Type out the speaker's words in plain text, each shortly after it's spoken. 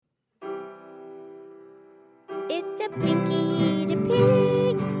It's the Pinky the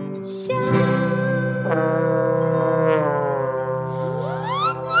Pig Show.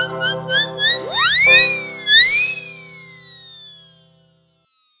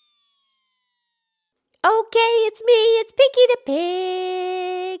 Okay, it's me. It's Pinky the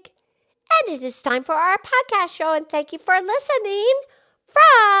Pig. And it is time for our podcast show. And thank you for listening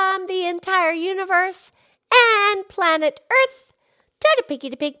from the entire universe and planet Earth to the Pinky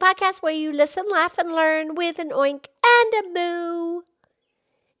the Pig podcast, where you listen, laugh, and learn with an oink and a moo.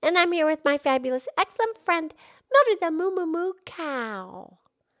 And I'm here with my fabulous, excellent friend, Mildred the Moo Moo Moo Cow.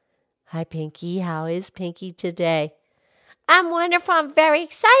 Hi, Pinky. How is Pinky today? I'm wonderful. I'm very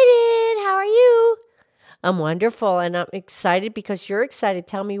excited. How are you? I'm wonderful, and I'm excited because you're excited.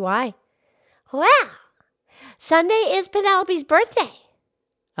 Tell me why. Well, Sunday is Penelope's birthday.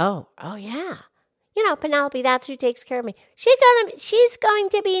 Oh, yeah. You know, Penelope, that's who takes care of me. She's going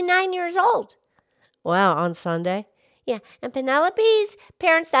to be 9 years old. Wow, on Sunday? Yeah, and Penelope's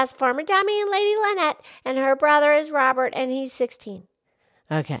parents, that's Farmer Tommy and Lady Lynette, and her brother is Robert, and he's 16.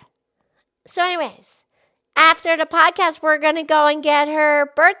 Okay. So anyways, after the podcast, we're going to go and get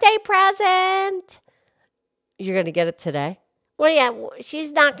her birthday present. You're going to get it today? Well, yeah,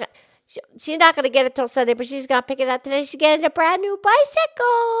 she's not going to get it till Sunday, but she's going to pick it up today. She's getting a brand new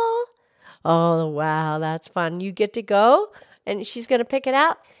bicycle. Oh, wow, that's fun. You get to go, and she's going to pick it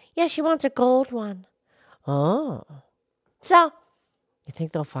out? Yeah, she wants a gold one. Oh. So, you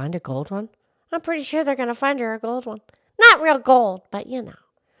think they'll find a gold one? I'm pretty sure they're going to find her a gold one. Not real gold, but you know.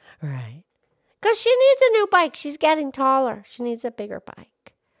 Right. Because she needs a new bike. She's getting taller. She needs a bigger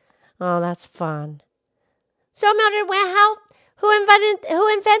bike. Oh, that's fun. So, Mildred, who invented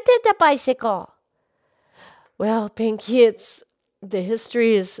the bicycle? Well, Pinky, the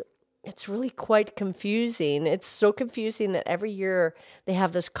history is... It's really quite confusing. It's so confusing that every year they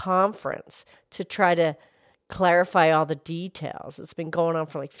have this conference to try to clarify all the details. It's been going on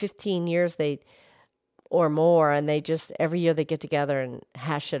for like 15 years or more, and they just, every year they get together and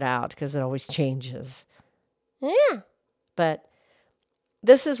hash it out because it always changes. Yeah. But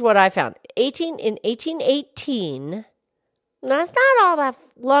this is what I found. In 1818, that's not all that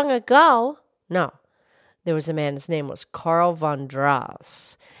long ago. No. There was a man, his name was Carl von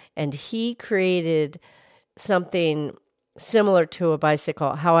Drais, and he created something similar to a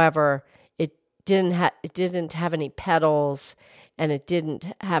bicycle. However, it didn't have any pedals, and it didn't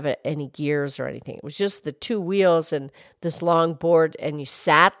have any gears or anything. It was just the two wheels and this long board, and you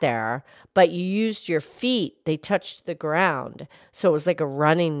sat there, but you used your feet. They touched the ground, so it was like a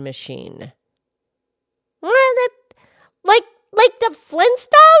running machine. Like the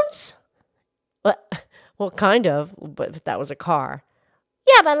Flintstones? Well, kind of, but that was a car.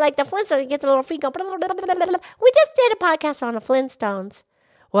 Yeah, but like the Flintstones, you get the little feet go. We just did a podcast on the Flintstones.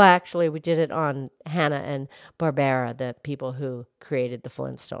 Well, actually, we did it on Hanna-Barbera, the people who created the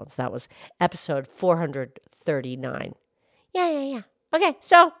Flintstones. That was episode 439. Yeah. Okay,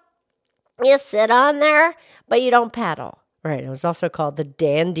 so you sit on there, but you don't pedal. Right, it was also called the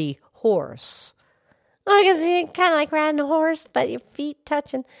dandy horse. Oh, I guess you're kind of like riding a horse, but your feet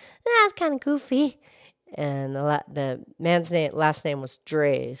touching. That's kind of goofy. And the man's last name was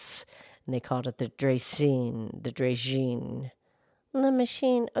Drais, and they called it the Draisine, the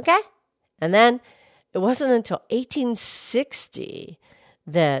machine, okay? And then it wasn't until 1860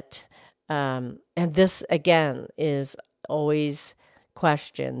 that, and this again is always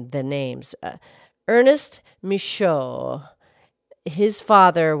questioned, the names. Ernest Michaud, his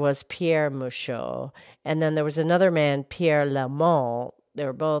father was Pierre Michaud, and then there was another man, Pierre Lamont.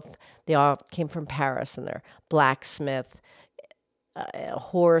 They all came from Paris, and they're blacksmith,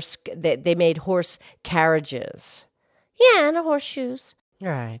 horse. They made horse carriages. Yeah, and horseshoes.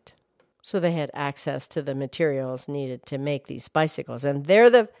 Right. So they had access to the materials needed to make these bicycles, and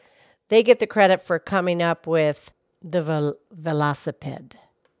they get the credit for coming up with the velocipede.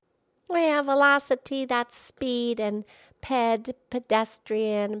 Well, yeah, velocity, that's speed, and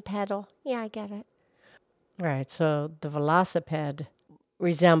pedestrian, pedal. Yeah, I get it. Right, so the velocipede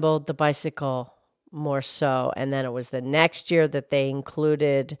resembled the bicycle more so, and then it was the next year that they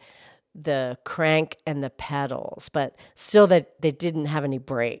included the crank and the pedals, but still that they didn't have any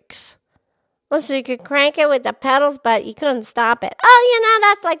brakes. Well, so you could crank it with the pedals, but you couldn't stop it. Oh,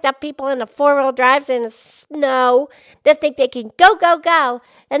 that's like the people in the four-wheel drives in the snow that think they can go,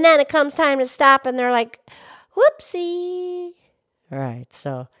 and then it comes time to stop, and they're like, whoopsie. Right,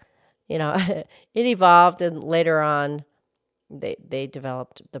 so, it evolved, and later on, they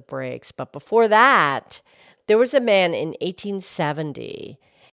developed the brakes. But before that, there was a man in 1870.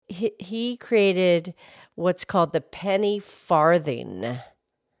 He created what's called the penny farthing.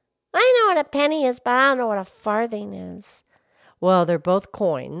 I know what a penny is, but I don't know what a farthing is. Well, they're both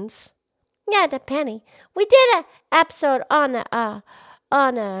coins. Yeah, the penny. We did an episode on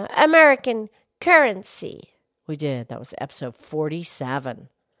American currency. We did. That was episode 47.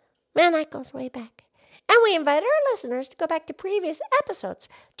 Man, that goes way back. And we invite our listeners to go back to previous episodes.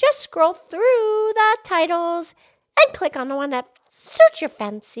 Just scroll through the titles and click on the one that suits your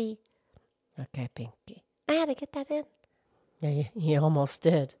fancy. Okay, Pinky. I had to get that in. Yeah, you almost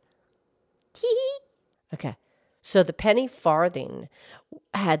did. Okay. So the penny farthing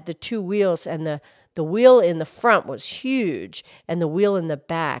had the two wheels, and the wheel in the front was huge, and the wheel in the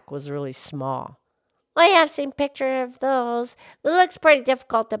back was really small. I have seen pictures of those. It looks pretty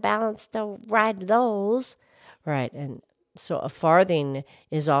difficult to balance to ride those. Right, and so a farthing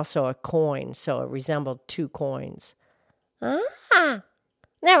is also a coin, so it resembled two coins. Ah,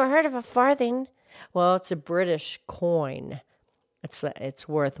 never heard of a farthing. Well, it's a British coin. It's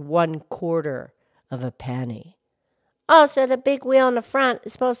worth 1/4 of a penny. Oh, so the big wheel in the front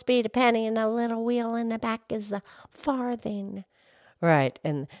is supposed to be the penny, and the little wheel in the back is the farthing. Right,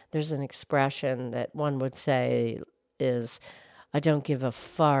 and there's an expression that one would say is, I don't give a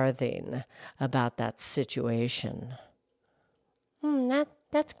farthing about that situation.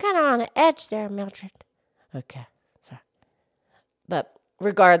 That's kind of on the edge there, Mildred. Okay, sorry. But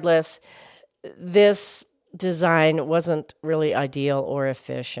regardless, this design wasn't really ideal or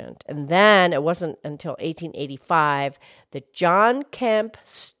efficient. And then it wasn't until 1885 that John Kemp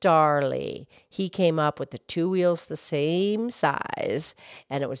Starley, he came up with the two wheels the same size,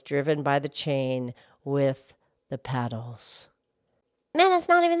 and it was driven by the chain with the pedals. Man, it's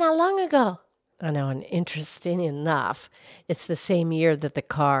not even that long ago. I know, and interesting enough, it's the same year that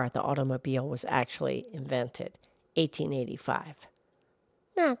the automobile, was actually invented, 1885.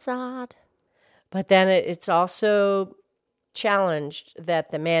 That's odd. But then it's also challenged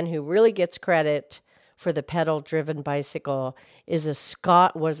that the man who really gets credit for the pedal-driven bicycle was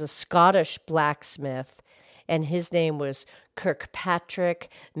a Scottish blacksmith, and his name was Kirkpatrick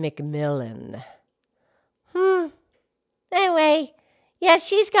Macmillan. Anyway, yeah,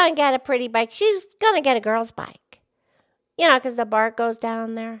 she's going to get a pretty bike. She's going to get a girl's bike. You know, because the bar goes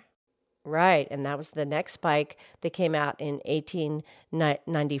down there. Right, and that was the next bike that came out in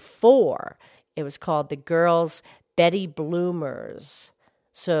 1894. It was called the Girls' Betty Bloomers.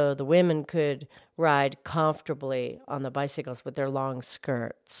 So the women could ride comfortably on the bicycles with their long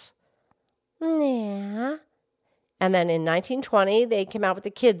skirts. Yeah. And then in 1920, they came out with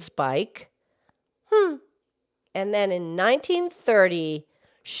the kids' bike. And then in 1930,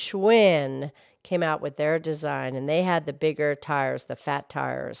 Schwinn came out with their design, and they had the bigger tires, the fat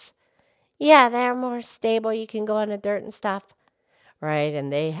tires. Yeah, they're more stable. You can go in the dirt and stuff. Right, and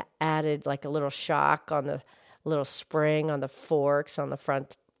they added like a little shock on the little spring on the forks on the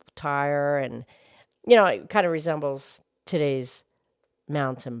front tire, and it kind of resembles today's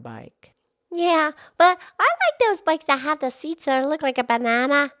mountain bike. Yeah, but I like those bikes that have the seats that look like a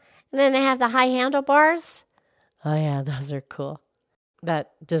banana, and then they have the high handlebars. Oh yeah, those are cool.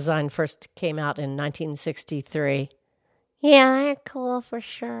 That design first came out in 1963. Yeah, they're cool for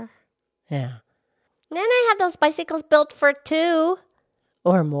sure. Yeah. And then I have those bicycles built for two.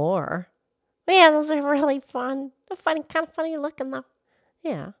 Or more. Yeah, those are really fun. They're kind of funny looking, though.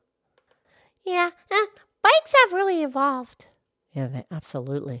 Yeah. Yeah, bikes have really evolved. Yeah,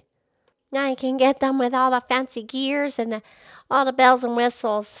 absolutely. Now you can get them with all the fancy gears and all the bells and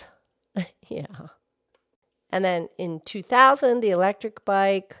whistles. Yeah. And then in 2000, the electric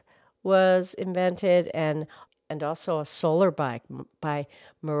bike was invented, and also a solar bike by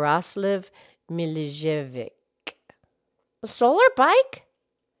Miroslav Milijevic. A solar bike?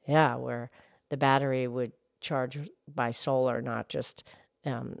 Yeah, where the battery would charge by solar, not just,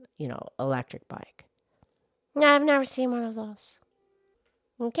 electric bike. No, I've never seen one of those.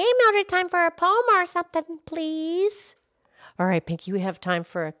 Okay, Mildred, time for a poem or something, please. All right, Pinky, we have time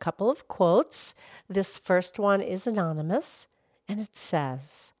for a couple of quotes. This first one is anonymous, and it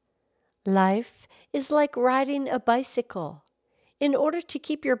says, "Life is like riding a bicycle. In order to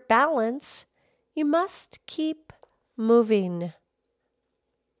keep your balance, you must keep moving."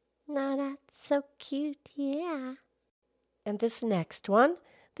 No, that's so cute, yeah. And this next one,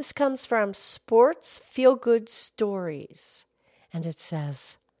 this comes from Sports Feel Good Stories. And it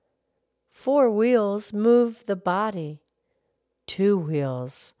says, 4 wheels move the body. 2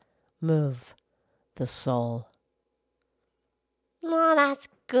 wheels move the soul. Oh, that's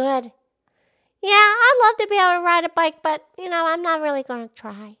good. Yeah, I'd love to be able to ride a bike, but, I'm not really going to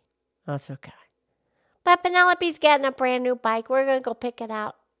try. That's okay. But Penelope's getting a brand new bike. We're going to go pick it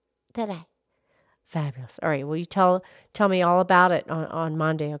out today. Fabulous. All right. Will you tell me all about it on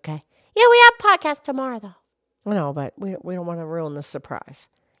Monday, okay? Yeah, we have podcast tomorrow, though. No, but we don't want to ruin the surprise.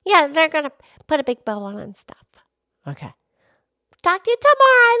 Yeah, they're going to put a big bow on and stuff. Okay. Talk to you tomorrow.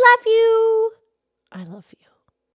 I love you. I love you.